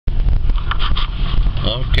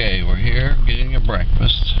Okay, we're here getting a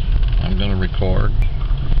breakfast. I'm going to record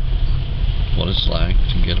what it's like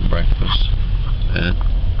to get a breakfast at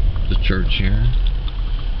the church here.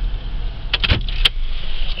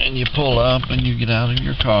 And you pull up and you get out of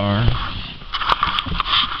your car.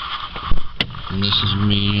 And this is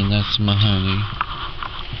me and that's my honey.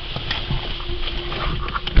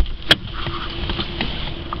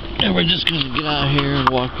 And we're just going to get out here and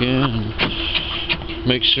walk in and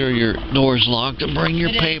make sure your door's locked and bring your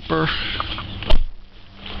paper.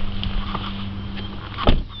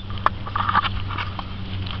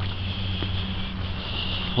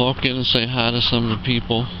 Walk in and say hi to some of the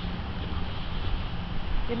people.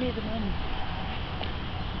 Give me the money.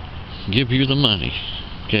 Give you the money.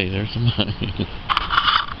 Okay, there's the money.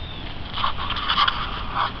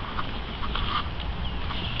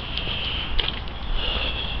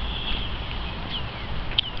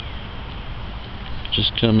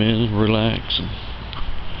 Just come in, relax, and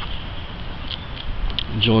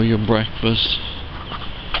enjoy your breakfast.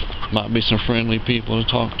 Might be some friendly people to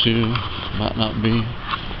talk to, might not be.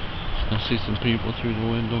 I see some people through the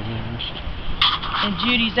window there. And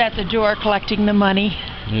Judy's at the door collecting the money.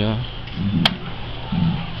 Yeah.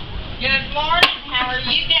 Good morning. How are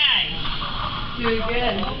you guys? Doing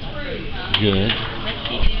good. Good.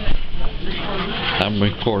 I'm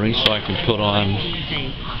recording so I can put on.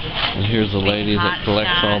 And here's the lady that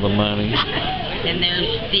collects all the money. And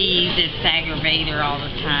there's Steve that's aggravator all the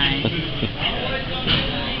time.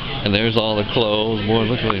 And there's all the clothes. Boy,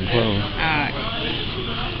 look at them clothes.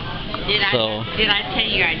 Did I tell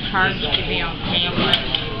you I charged to be on camera?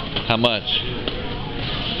 How much?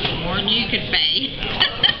 More than you could pay.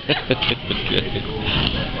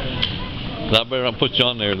 I better not put you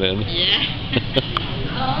on there then. Yeah.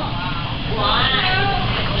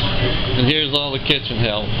 And here's all the kitchen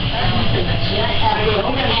help.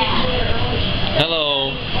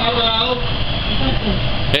 Hello. Hello.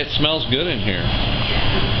 It smells good in here.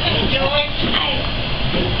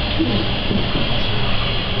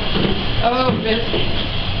 Oh,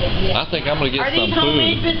 biscuits. I think I'm going to get Are some these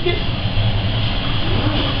homemade food. biscuits?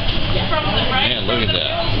 Man, look at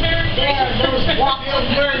that. Those waffles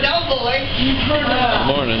were doughboy. Good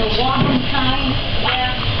morning. The waffle kind.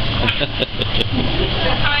 Yeah.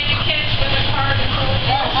 The kind you catch with a card and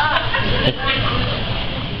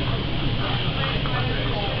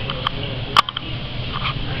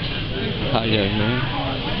Hi, young man.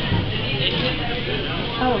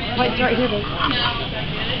 Oh, plate's right here, babe.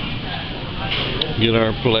 Get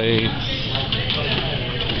our plates.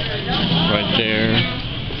 Right there.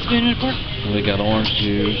 Spoon and a fork? And we got orange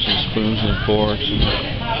juice and spoons and forks and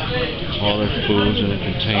all their foods in a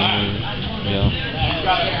container. Yeah.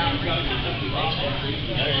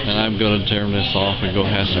 And I'm going to turn this off and go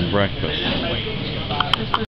have some breakfast.